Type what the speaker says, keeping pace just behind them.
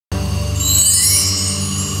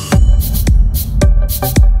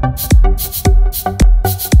My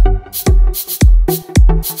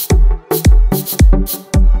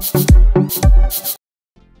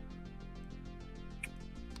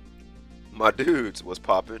dudes, what's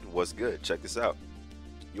poppin'? What's good? Check this out.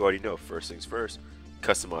 You already know, first things first,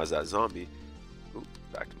 customize that zombie. Oop,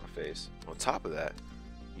 back to my face. On top of that,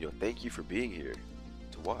 thank you for being here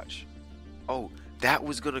to watch. Oh, that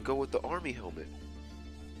was gonna go with the army helmet.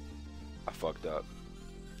 I fucked up.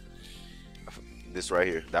 This right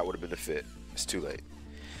here, that would have been the fit. It's too late.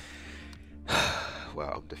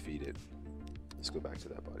 Wow, I'm defeated. Let's go back to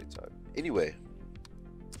that body type. Anyway,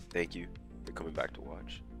 thank you for coming back to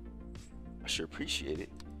watch. I sure appreciate it.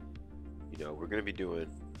 We're gonna be doing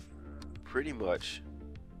pretty much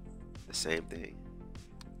the same thing.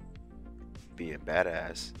 Being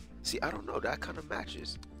badass. See, I don't know, that kind of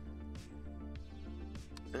matches.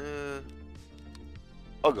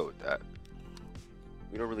 I'll go with that.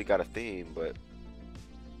 We don't really got a theme, but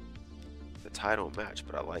the tie don't match,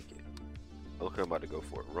 but I like it. Look, I'm about to go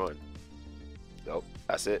for it. Run. Nope,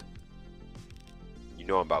 that's it. I'm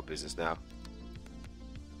about business now.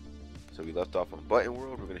 So we left off on Button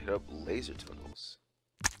World. We're gonna hit up laser tunnels.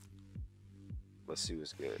 Let's see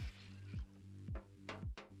what's good.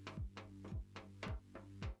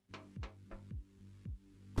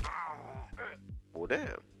 Well,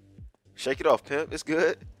 damn. Shake it off, pimp. It's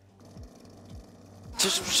good.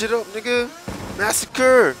 Touch some shit up, nigga.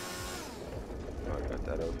 Massacre. Oh, I got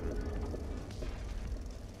that open.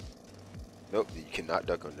 Nope, you cannot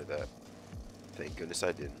duck under that. Thank goodness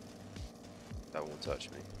I didn't. That won't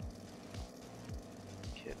touch me.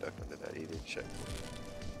 Can't duck under that either. Check.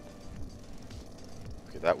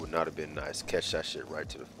 Okay, that would not have been nice. Catch that shit right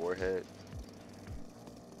to the forehead.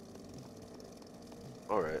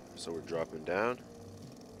 Alright, so we're dropping down.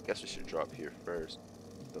 Guess we should drop here first.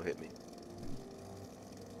 Don't hit me.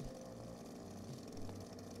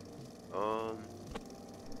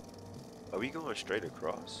 Are we going straight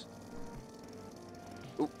across?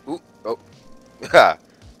 Ooh, ooh, oh. Ha!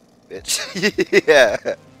 Bitch. Yeah.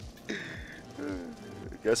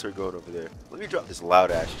 Guess we're going over there. Let me drop this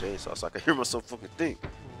loud ass chainsaw so I can hear myself fucking think.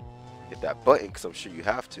 Hit that button because I'm sure you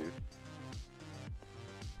have to.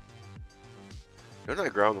 Doesn't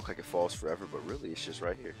that ground look like it falls forever, but really it's just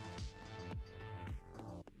right here.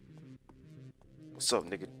 What's up,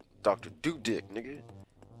 nigga? Dr. Dick, nigga.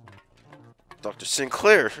 Dr.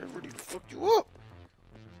 Sinclair, I'm ready to fuck you up.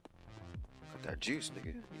 Got that juice,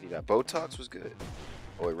 nigga. You need that Botox? Was good.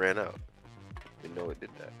 Oh, it ran out. Didn't know it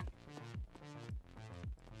did that.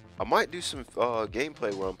 I might do some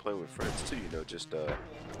gameplay where I'm playing with friends too, just to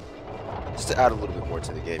add a little bit more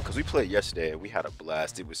to the game, because we played yesterday and we had a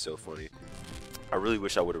blast. It was so funny. I really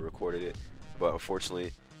wish I would have recorded it, but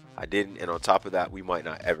unfortunately I didn't. And on top of that, we might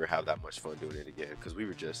not ever have that much fun doing it again, because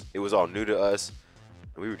it was all new to us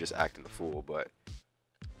and we were just acting the fool. But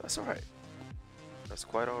that's alright. That's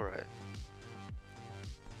quite alright.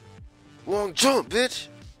 Long jump, bitch.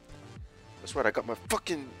 That's right, I got my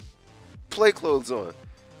fucking play clothes on.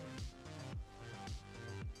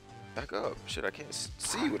 Back up. Shit, I can't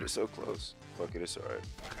see when it's so close. Fuck it, it's alright.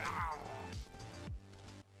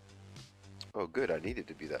 Oh, good. I needed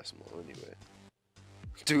to be that small anyway.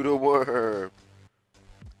 Doodle worm.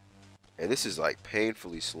 And this is like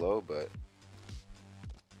painfully slow, but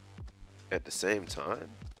at the same time,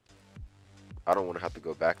 I don't want to have to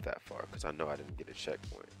go back that far because I know I didn't get a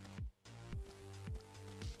checkpoint.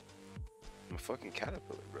 I'm a fucking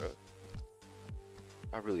caterpillar, bro.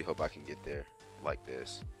 I really hope I can get there like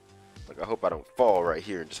this. Like, I hope I don't fall right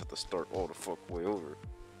here and just have to start all the fuck way over.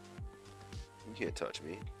 You can't touch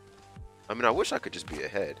me. I mean, I wish I could just be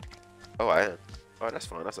ahead. Oh, I am. Oh, that's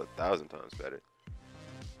fine. That's 1,000 times better.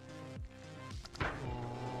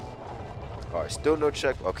 Alright, still no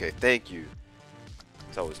check. Okay, thank you.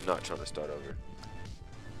 So I was not trying to start over.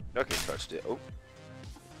 Okay, touched it. Oh.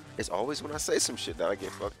 It's always when I say some shit that I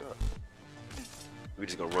get fucked up. We're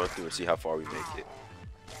just gonna run through and see how far we make it.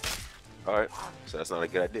 Alright, so that's not a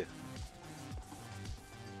good idea.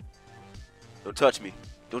 Don't touch me.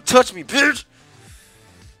 Don't touch me, bitch!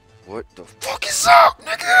 What the fuck is up,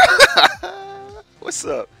 nigga? What's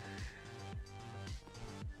up?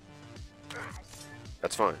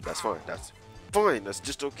 That's fine. That's fine. That's fine. That's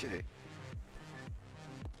just okay.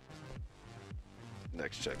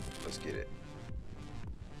 Next check. Let's get it.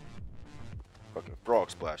 Fucking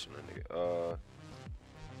frog splashing that nigga.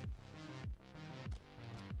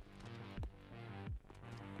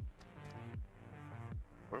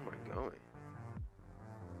 Where am I going?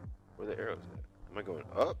 Where the arrows at? Am I going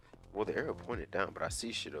up? Well, the arrow pointed down, but I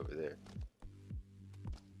see shit over there.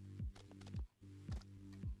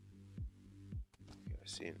 Okay, I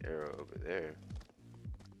see an arrow over there.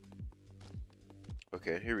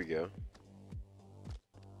 Okay, here we go.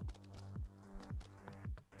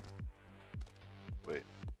 Wait.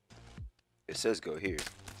 It says go here.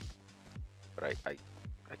 But I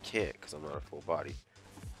can't because I'm not a full body.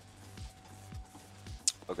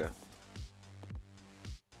 Okay.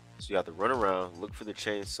 So you have to run around, look for the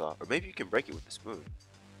chainsaw, or maybe you can break it with the spoon,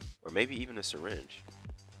 or maybe even a syringe.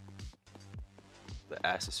 The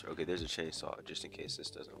acid. Okay, there's a chainsaw just in case this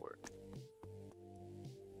doesn't work.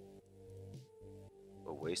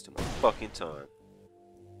 A waste of my fucking time.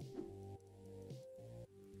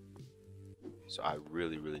 So I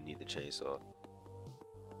really need the chainsaw.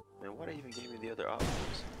 Man, why they even give me the other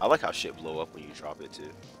options? I like how shit blow up when you drop it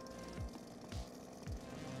too.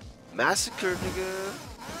 Massacre, nigga.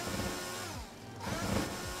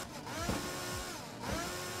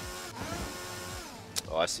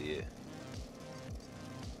 Oh, I see it.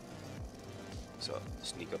 So,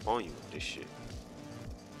 sneak up on you with this shit.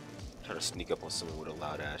 Trying to sneak up on someone with a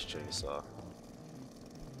loud ass chainsaw.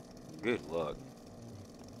 Good luck.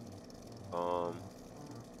 Oh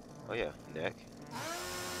yeah, neck.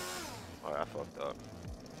 Alright, I fucked up.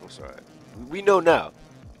 I'm sorry. We know now.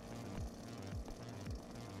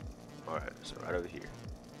 Alright, so right over here.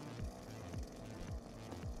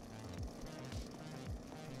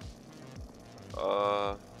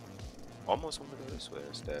 Almost want to go this way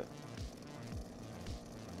instead.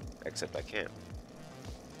 Except I can't.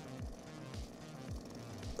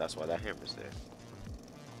 That's why that hammer's there.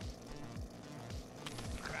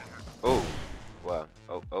 Oh, wow.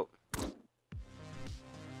 Oh.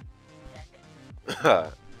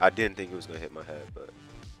 I didn't think it was gonna hit my head, but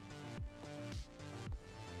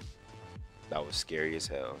that was scary as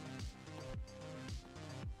hell.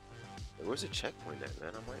 Hey, where's the checkpoint at,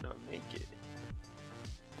 man? I might not make it.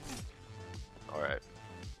 Alright.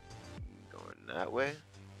 Going that way?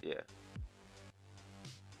 Yeah.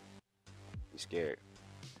 I'm scared.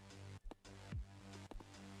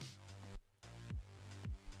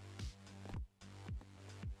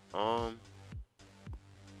 Oh.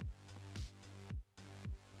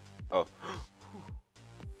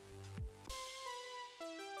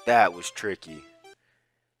 That was tricky.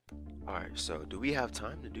 Alright, so do we have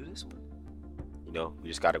time to do this one? You know, we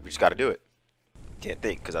just gotta do it. Can't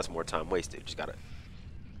think, because that's more time wasted. Just gotta.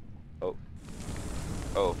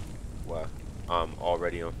 Oh, wow. I'm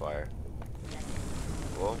already on fire.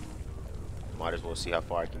 Well, might as well see how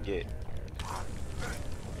far I can get.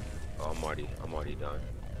 Oh, I'm already done.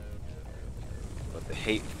 Let the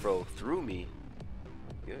hate flow through me.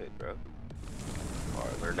 Good, bro.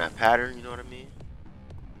 Alright, learn that pattern, you know what I mean?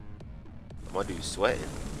 My dude's sweating.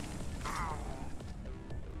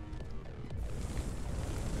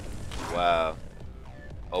 Wow.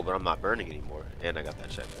 Oh, but I'm not burning anymore. And I got that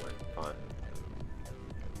checkpoint. Fine.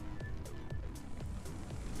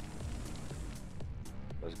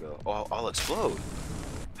 Let's go. Oh, I'll explode.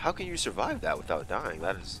 How can you survive that without dying?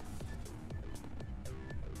 That is...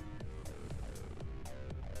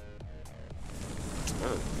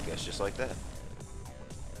 Oh, I guess just like that.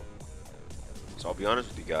 So I'll be honest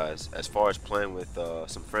with you guys. As far as playing with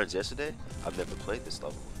some friends yesterday, I've never played this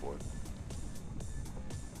level before.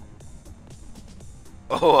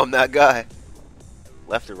 Oh, I'm that guy.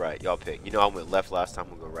 Left or right? Y'all pick. You know I went left last time.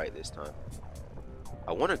 I'm gonna go right this time.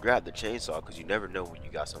 I want to grab the chainsaw because you never know when you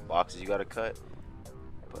got some boxes you gotta cut.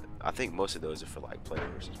 But I think most of those are for like player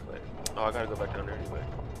versus player. Oh, I gotta go back down there anyway.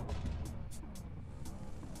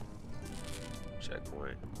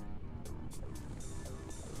 Checkpoint.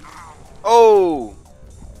 Oh!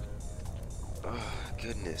 Oh,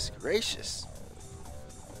 goodness gracious.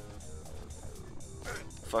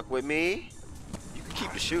 Fuck with me? You can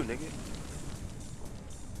keep the shoe, nigga.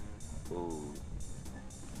 Ooh.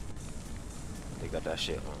 They got that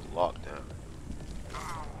shit on lockdown.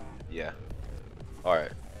 Yeah.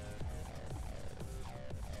 Alright.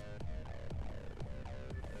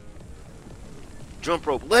 Jump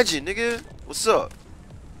rope legend, nigga. What's up?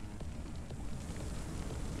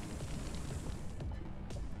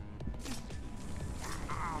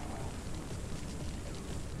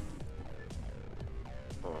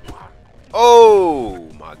 Oh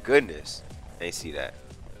my goodness. Ain't see that.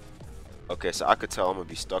 Okay, so I could tell I'm gonna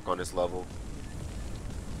be stuck on this level.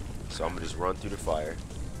 So I'm gonna just run through the fire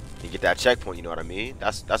and get that checkpoint, you know what I mean?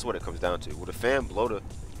 That's what it comes down to. Will the fan blow the...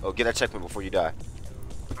 Oh, get that checkpoint before you die.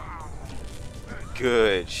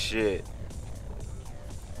 Good shit.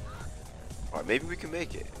 Alright, maybe we can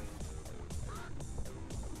make it.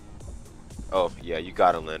 Oh, yeah, you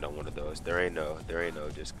gotta land on one of those. There ain't no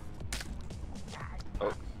just...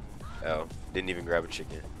 Oh. Oh, didn't even grab a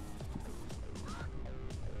chicken.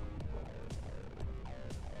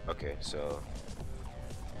 Okay, so...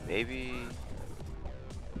 Maybe...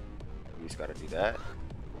 least gotta do that.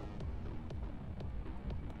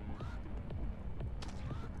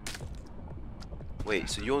 Wait,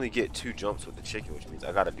 so you only get 2 jumps with the chicken, which means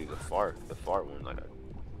I gotta do the far one. Like, I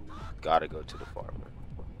gotta go to the far one.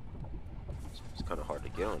 It's kind of hard to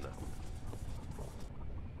get on that one.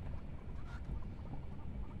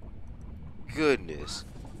 Goodness.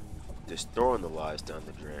 Just throwing the lives down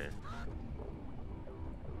the drain.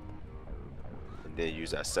 And then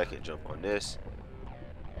use that second jump on this.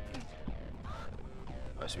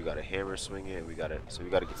 Alright, so we got a hammer swinging. So we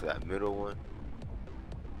gotta get to that middle one.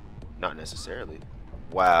 Not necessarily.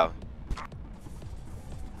 Wow.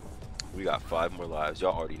 We got 5 more lives.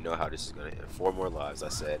 Y'all already know how this is gonna end. 4 more lives, I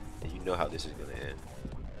said, and you know how this is gonna end.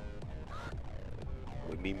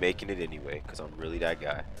 With me making it anyway, because I'm really that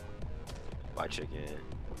guy. Bye, chicken.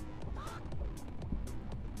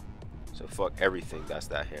 So fuck everything. That's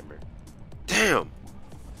that hammer. Damn.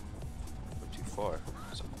 Went too far.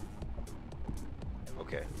 So,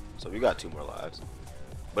 okay, so we got 2 more lives,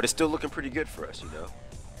 but it's still looking pretty good for us, you know.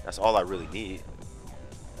 That's all I really need,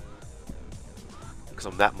 because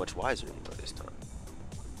I'm that much wiser, you know, this time.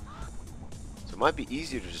 So it might be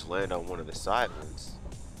easier to just land on one of the side ones.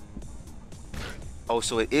 Oh,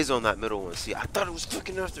 so it is on that middle one. See, I thought it was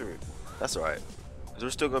looking after it. That's alright, because we're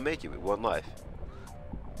still gonna make it with 1 life.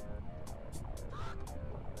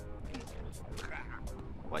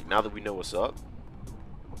 Like, now that we know what's up,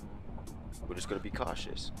 we're just gonna be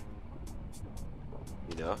cautious.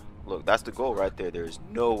 You know? Look, that's the goal right there. There's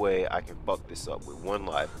no way I can fuck this up with 1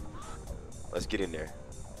 life. Let's get in there.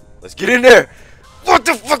 Let's get in there! What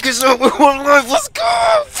the fuck is up with 1 life? Let's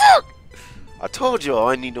go! Fuck! I told y'all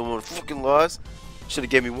I need no more fucking lives. Should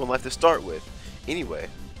have gave me 1 life to start with. Anyway,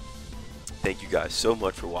 thank you guys so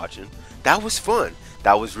much for watching. That was fun.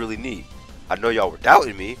 That was really neat. I know y'all were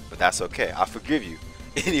doubting me, but that's okay. I forgive you.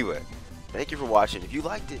 Anyway, thank you for watching. If you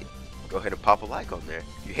liked it, go ahead and pop a like on there.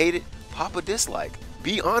 If you hate it, pop a dislike.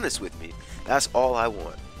 Be honest with me. That's all I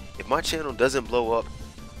want. If my channel doesn't blow up,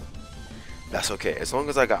 that's okay. As long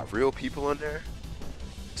as I got real people on there,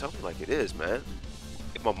 tell me like it is, man.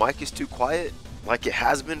 If my mic is too quiet, like it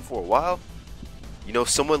has been for a while, you know,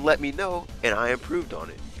 someone let me know and I improved on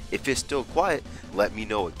it. If it's still quiet, let me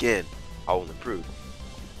know again. I will improve.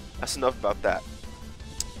 That's enough about that.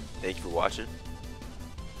 Thank you for watching.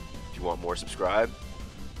 If you want more, subscribe.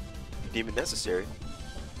 If you deem it necessary,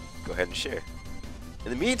 go ahead and share. In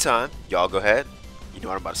the meantime, y'all go ahead. You know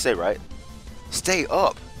what I'm about to say, right? Stay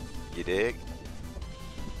up. You dig?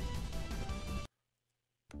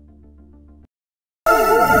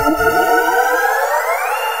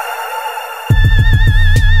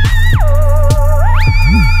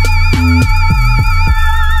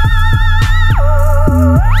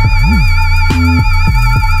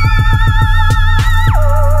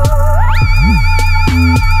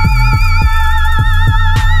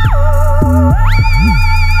 Yeah.